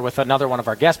talk later with another one of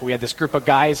our guests, but we had this group of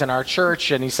guys in our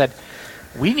church, and he said,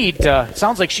 we need it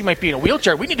sounds like she might be in a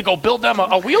wheelchair. We need to go build them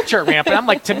a wheelchair ramp. And I'm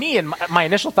like, to me, and my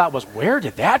initial thought was, where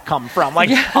did that come from? All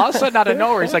of a sudden, out of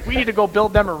nowhere, he's like, we need to go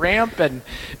build them a ramp. And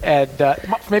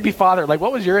maybe, Father,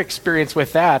 what was your experience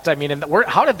with that? I mean,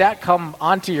 how did that come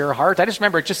onto your heart? I just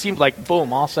remember it just seemed like,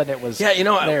 boom, all of a sudden it was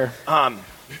there.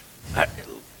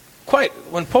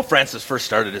 When Pope Francis first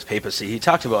started his papacy, he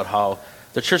talked about how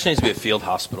the church needs to be a field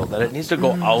hospital, that it needs to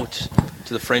go out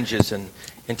to the fringes and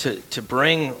to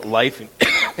bring life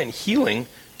and healing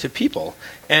to people.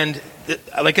 And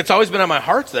it's always been on my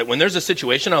heart that when there's a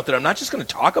situation out there, I'm not just going to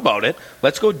talk about it.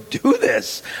 Let's go do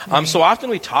this. So often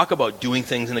we talk about doing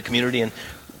things in the community, and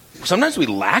sometimes we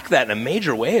lack that in a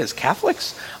major way as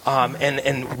Catholics.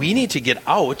 And we need to get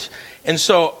out. And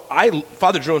so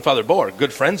Father Drew and Father Bo are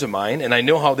good friends of mine, and I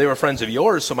know how they were friends of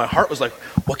yours, so my heart was like,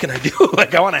 what can I do?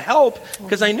 I want to help,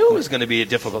 because I knew it was going to be a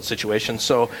difficult situation.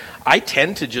 So I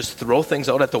tend to just throw things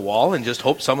out at the wall and just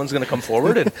hope someone's going to come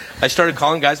forward. And I started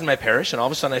calling guys in my parish, and all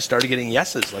of a sudden I started getting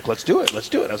yeses, let's do it.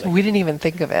 I was like, we didn't even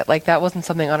think of it. That wasn't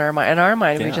something on our mind. In our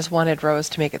mind, we just wanted Rose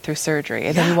to make it through surgery,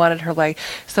 and then we wanted her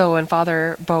so when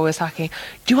Father Bo was talking,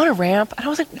 do you want a ramp? And I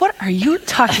was like, what are you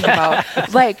talking about?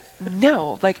 Like,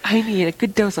 no, like I need a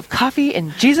good dose of coffee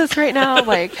and Jesus right now.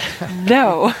 Like,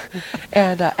 no.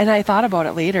 And I thought about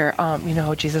it later. You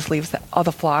know, Jesus leaves all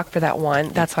the flock for that one.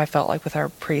 That's how I felt like with our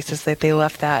priests, is that they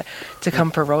left that to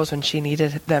come for Rose when she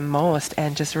needed them most,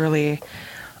 and just really,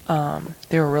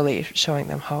 they were really showing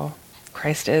them how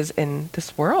Christ is in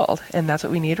this world, and that's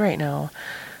what we need right now.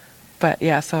 But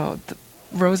yeah, so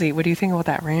Rosie, what do you think about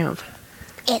that ramp?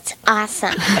 It's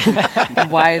awesome.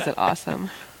 Why is it awesome?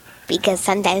 Because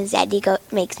sometimes Daddy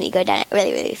makes me go down it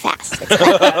really, really fast.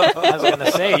 I was going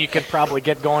to say, you could probably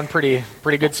get going pretty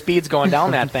good speeds going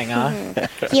down that thing, huh?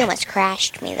 He almost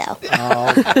crashed me, though.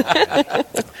 Oh.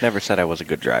 Never said I was a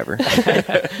good driver.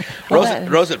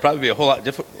 Rose, it'd probably be a whole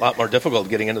lot more difficult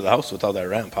getting into the house without that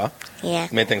ramp, huh? Yeah.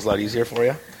 It made things a lot easier for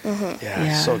you? Mm-hmm.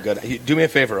 Yeah, so good. Do me a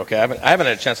favor, okay? I haven't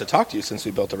had a chance to talk to you since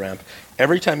we built the ramp.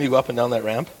 Every time you go up and down that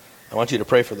ramp, I want you to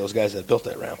pray for those guys that built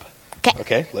that ramp.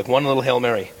 Okay? Like one little Hail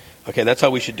Mary. Okay, that's how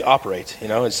we should operate, you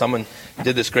know, as someone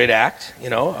did this great act,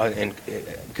 you know, and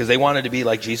because they wanted to be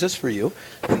like Jesus for you,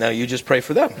 and now you just pray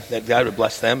for them, that God would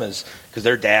bless them because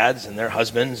they're dads and their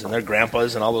husbands and their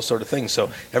grandpas and all those sort of things. So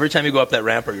every time you go up that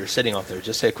ramp or you're sitting out there,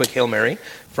 just say a quick Hail Mary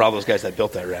for all those guys that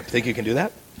built that ramp. Think you can do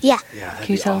that? Yeah. Yeah.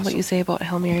 Can you tell them what you say about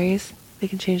Hail Marys? They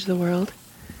can change the world.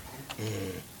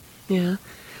 Yeah.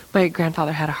 My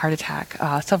grandfather had a heart attack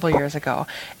several years ago,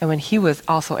 and when he was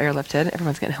also airlifted,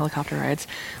 everyone's getting helicopter rides.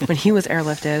 When he was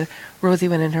airlifted, Rosie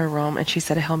went in her room and she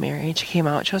said a Hail Mary, and she came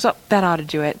out and she goes, "Oh, that ought to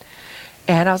do it."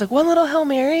 And I was like, "One little Hail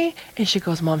Mary?" And she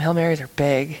goes, "Mom, Hail Marys are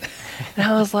big." And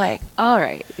I was like, "All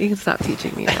right, you can stop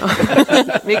teaching me now."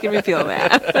 Making me feel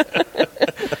bad.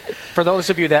 For those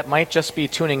of you that might just be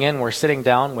tuning in, we're sitting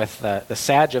down with the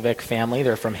Sajovic family.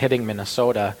 They're from Hibbing,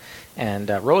 Minnesota. And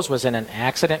Rose was in an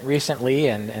accident recently,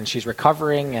 and she's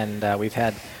recovering. And we've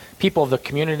had people of the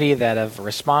community that have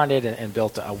responded and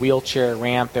built a wheelchair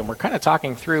ramp. And we're kind of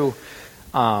talking through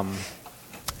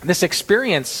this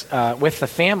experience with the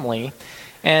family.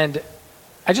 And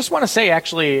I just want to say,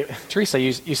 actually, Teresa,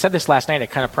 you said this last night.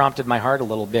 It kind of prompted my heart a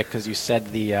little bit because you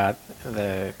said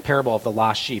the parable of the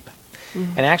lost sheep.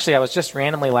 Mm-hmm. And actually, I was just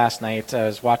randomly last night, I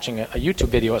was watching a YouTube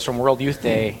video. It's from World Youth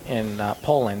Day in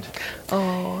Poland.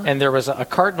 Oh. And there was a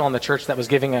cardinal in the church that was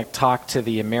giving a talk to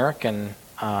the American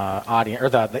audience, or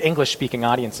the English-speaking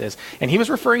audiences. And he was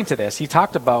referring to this. He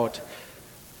talked about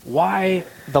why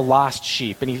the lost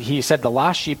sheep. And he said the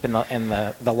lost sheep and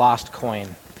the lost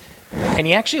coin. And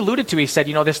he actually alluded to, he said,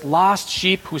 you know, this lost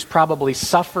sheep who's probably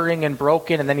suffering and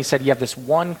broken. And then he said, you have this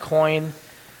one coin.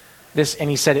 And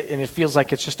he said, and it feels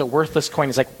like it's just a worthless coin.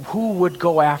 He's like, who would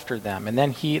go after them? And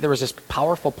then there was this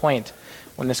powerful point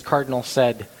when this cardinal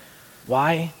said,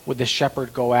 why would the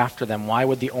shepherd go after them? Why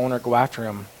would the owner go after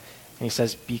him? And he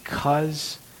says,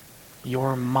 because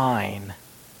you're mine.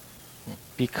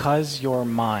 Because you're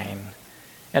mine.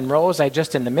 And Rose, I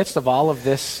just, in the midst of all of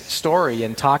this story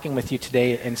and talking with you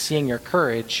today and seeing your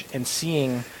courage and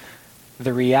seeing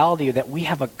the reality that we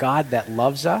have a God that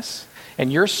loves us.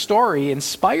 And your story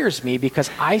inspires me because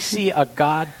I see a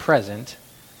God present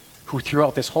who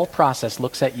throughout this whole process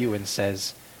looks at you and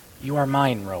says, you are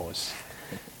mine, Rose.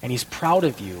 And he's proud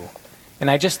of you.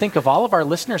 And I just think of all of our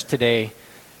listeners today,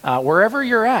 wherever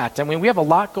you're at. I mean, we have a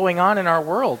lot going on in our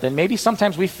world. And maybe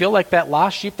sometimes we feel like that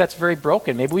lost sheep that's very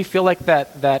broken. Maybe we feel like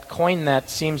that coin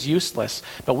that seems useless.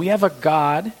 But we have a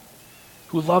God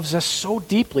who loves us so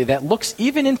deeply that looks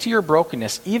even into your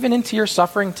brokenness, even into your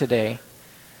suffering today,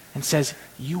 and says,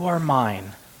 you are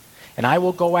mine, and I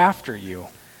will go after you.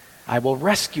 I will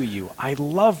rescue you. I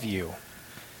love you.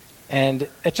 And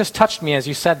it just touched me as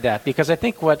you said that, because I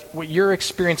think what your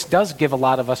experience does give a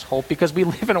lot of us hope, because we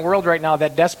live in a world right now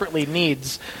that desperately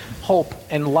needs hope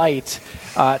and light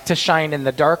to shine in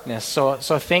the darkness. So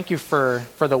thank you for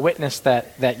the witness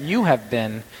that you have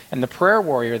been and the prayer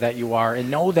warrior that you are,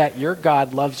 and know that your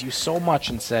God loves you so much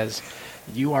and says,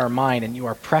 you are mine, and you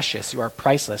are precious, you are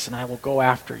priceless, and I will go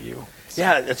after you.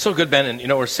 Yeah, it's so good, Ben. And, you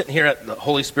know, we're sitting here at the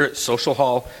Holy Spirit Social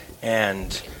Hall,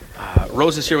 and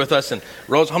Rose is here with us. And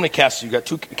Rose, how many casts? You got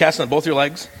 2 casts on both your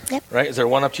legs? Yep. Right? Is there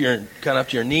one up to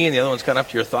your knee, and the other one's kind of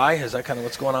up to your thigh? Is that kind of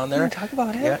what's going on there? Talk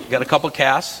about it. Yeah, you got a couple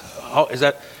casts. Oh, is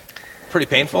that pretty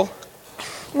painful?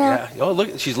 No. Yeah. Oh,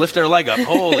 look, she's lifting her leg up.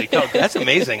 Holy cow, that's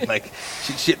amazing. Like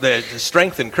the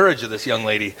strength and courage of this young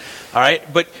lady. All right,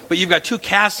 but you've got 2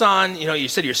 casts on. You know, you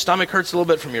said your stomach hurts a little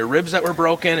bit from your ribs that were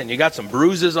broken, and you got some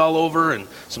bruises all over and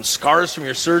some scars from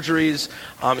your surgeries.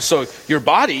 So your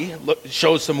body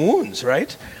shows some wounds,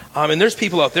 right? And there's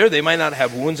people out there, they might not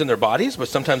have wounds in their bodies, but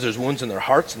sometimes there's wounds in their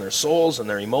hearts and their souls and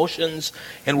their emotions,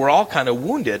 and we're all kind of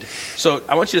wounded. So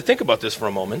I want you to think about this for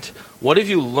a moment. What have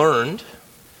you learned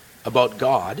about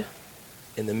God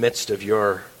in the midst of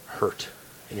your hurt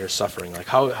and your suffering? Like,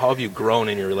 how have you grown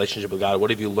in your relationship with God? What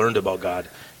have you learned about God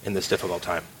in this difficult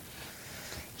time?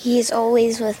 He is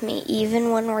always with me,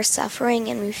 even when we're suffering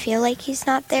and we feel like he's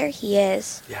not there, he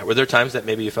is. Yeah, were there times that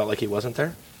maybe you felt like he wasn't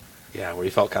there? Yeah, where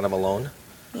you felt kind of alone?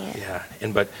 Yeah.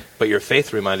 And but your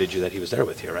faith reminded you that he was there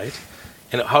with you, right?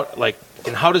 And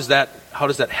how does that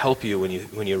help you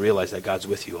when you realize that God's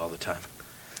with you all the time?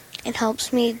 It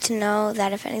helps me to know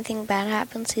that if anything bad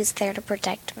happens, he's there to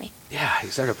protect me. Yeah,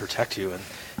 he's there to protect you,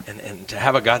 and to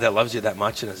have a God that loves you that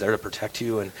much and is there to protect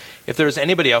you. And if there's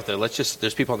anybody out there,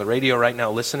 there's people on the radio right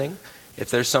now listening. If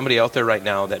there's somebody out there right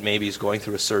now that maybe is going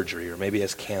through a surgery, or maybe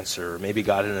has cancer, or maybe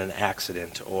got in an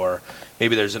accident, or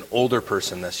maybe there's an older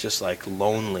person that's just like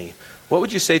lonely, what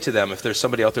would you say to them if there's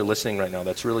somebody out there listening right now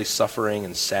that's really suffering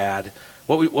and sad?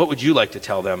 What would you like to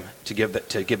tell them to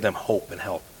give them hope and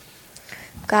help?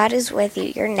 God is with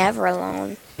you. You're never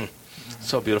alone.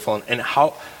 So beautiful. And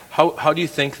how do you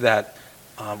think that?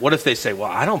 What if they say, "Well,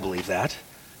 I don't believe that."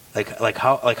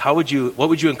 What would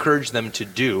you encourage them to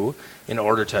do in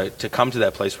order to come to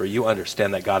that place where you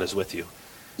understand that God is with you?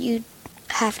 You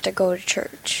have to go to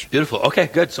church. Beautiful. Okay,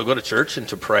 good. So go to church and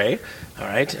to pray, all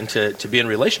right, and to be in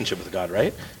relationship with God,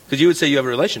 right? Because you would say you have a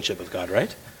relationship with God,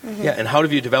 right? Mm-hmm. Yeah. And how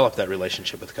have you developed that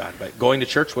relationship with God? By going to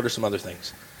church. What are some other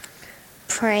things?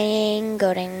 Praying,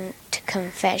 going to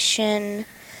confession,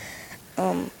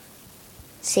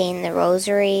 saying the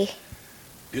rosary.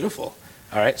 Beautiful.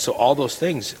 All right. So all those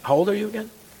things. How old are you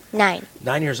again? 9.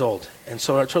 9 years old. And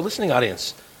so our listening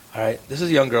audience, all right, this is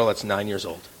a young girl that's 9 years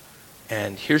old.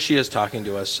 And here she is talking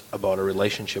to us about a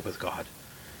relationship with God.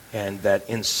 And that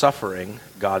in suffering,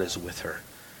 God is with her.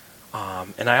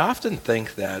 And I often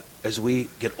think that as we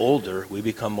get older, we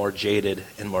become more jaded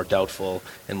and more doubtful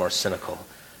and more cynical.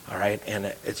 All right? And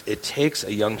it takes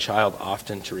a young child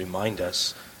often to remind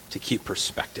us to keep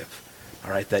perspective.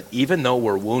 All right? That even though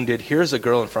we're wounded, here's a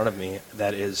girl in front of me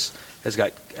that has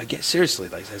got, seriously,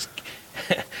 like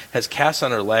has casts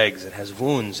on her legs and has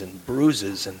wounds and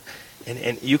bruises.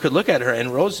 And you could look at her,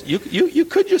 and Rose, you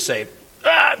could just say,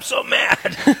 I'm so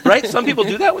mad, right? Some people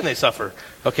do that when they suffer,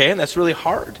 okay? And that's really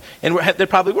hard. And there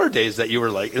probably were days that you were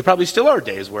like, there probably still are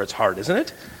days where it's hard, isn't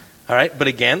it? All right? But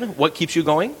again, what keeps you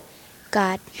going?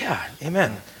 God. Yeah,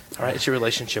 amen. All right, it's your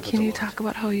relationship with the Lord. Can you talk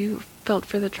about how you felt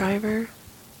for the driver?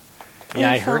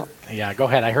 Yeah, I heard. Yeah, go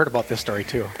ahead. I heard about this story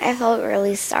too. I felt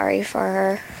really sorry for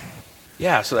her.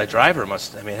 Yeah, so that driver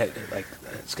must,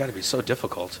 it's got to be so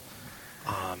difficult.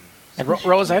 And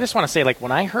Rose, I just want to say,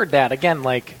 when I heard that, again,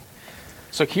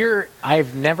 so here,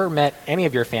 I've never met any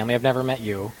of your family. I've never met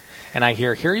you. And I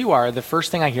hear, here you are. The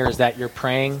first thing I hear is that you're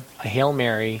praying a Hail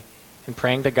Mary and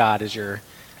praying to God as you're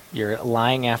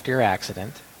lying after your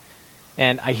accident.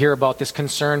 And I hear about this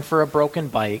concern for a broken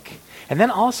bike. And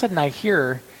then all of a sudden I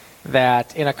hear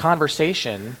that in a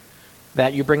conversation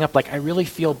that you bring up, I really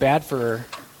feel bad for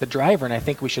the driver and I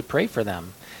think we should pray for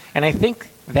them. And I think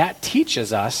that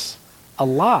teaches us a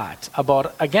lot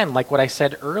about, again, like what I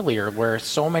said earlier, where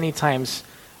so many times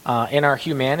in our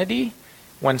humanity,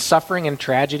 when suffering and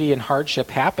tragedy and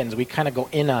hardship happens, we kind of go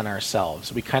in on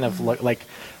ourselves. We kind of look like,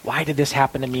 why did this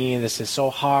happen to me? This is so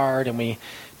hard.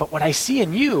 But what I see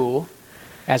in you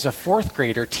as a fourth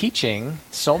grader teaching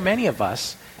so many of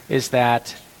us is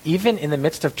that even in the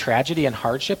midst of tragedy and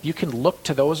hardship, you can look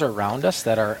to those around us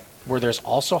where there's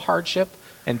also hardship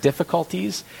and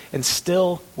difficulties, and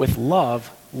still with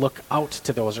love look out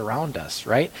to those around us,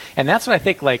 right? And that's what I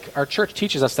think, our church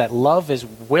teaches us, that love is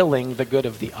willing the good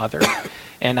of the other.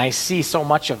 And I see so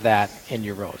much of that in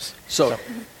you, Rose. So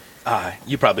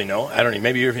you probably know, I don't know,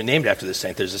 maybe you're even named after this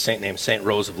saint. There's a saint named Saint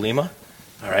Rose of Lima.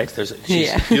 All right?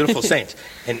 She's a beautiful saint.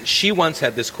 And she once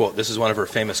had this quote. This is one of her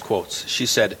famous quotes. She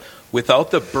said,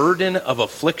 "Without the burden of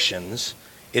afflictions,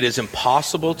 it is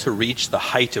impossible to reach the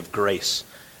height of grace.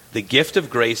 The gift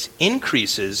of grace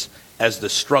increases as the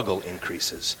struggle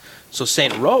increases." So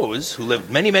St. Rose, who lived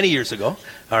many, many years ago,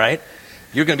 all right,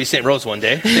 you're going to be St. Rose one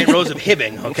day, St. Rose of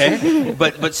Hibbing, okay?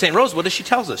 But St. Rose, what does she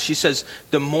tell us? She says,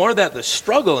 the more that the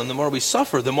struggle and the more we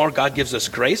suffer, the more God gives us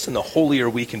grace and the holier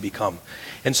we can become.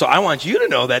 And so I want you to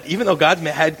know that even though God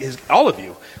had all of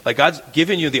you, God's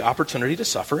given you the opportunity to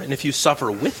suffer, and if you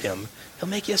suffer with him, he'll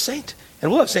make you a saint.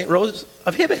 And we'll have St. Rose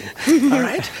of Hibbing, all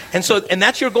right? And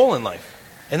that's your goal in life.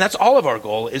 And that's all of our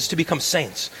goal, is to become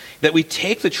saints. That we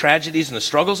take the tragedies and the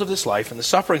struggles of this life and the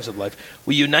sufferings of life,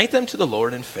 we unite them to the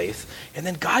Lord in faith, and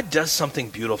then God does something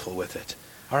beautiful with it.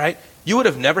 All right? You would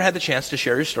have never had the chance to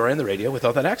share your story on the radio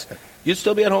without that accident. You'd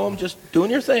still be at home just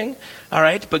doing your thing. All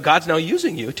right? But God's now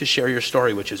using you to share your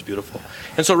story, which is beautiful.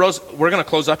 And so, Rose, we're going to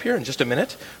close up here in just a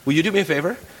minute. Will you do me a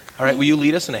favor? All right? Will you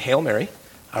lead us in a Hail Mary?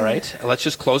 All right? Let's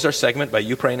just close our segment by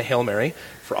you praying a Hail Mary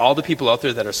for all the people out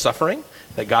there that are suffering,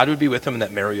 that God would be with them and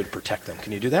that Mary would protect them.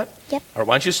 Can you do that? Yep. Or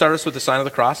why don't you start us with the sign of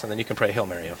the cross, and then you can pray a Hail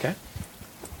Mary, okay?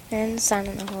 In the Son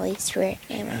and the Holy Spirit.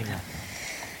 Amen.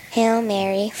 Hail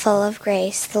Mary, full of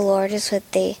grace, the Lord is with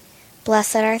thee.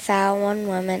 Blessed art thou among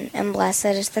women, and blessed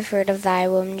is the fruit of thy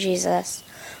womb, Jesus.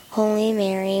 Holy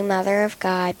Mary, Mother of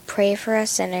God, pray for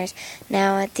us sinners,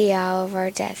 now at the hour of our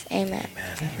death. Amen.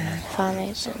 Amen.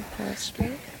 Father, Son, and Holy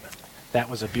Spirit. That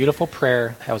was a beautiful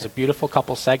prayer. That was a beautiful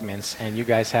couple segments, and you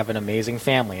guys have an amazing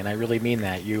family, and I really mean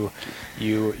that. You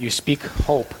speak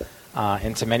hope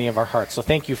into many of our hearts. So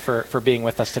thank you for being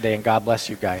with us today, and God bless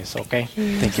you guys, okay?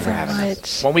 Thank you for having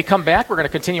us. When we come back, we're going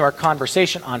to continue our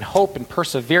conversation on hope and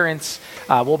perseverance.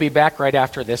 We'll be back right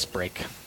after this break.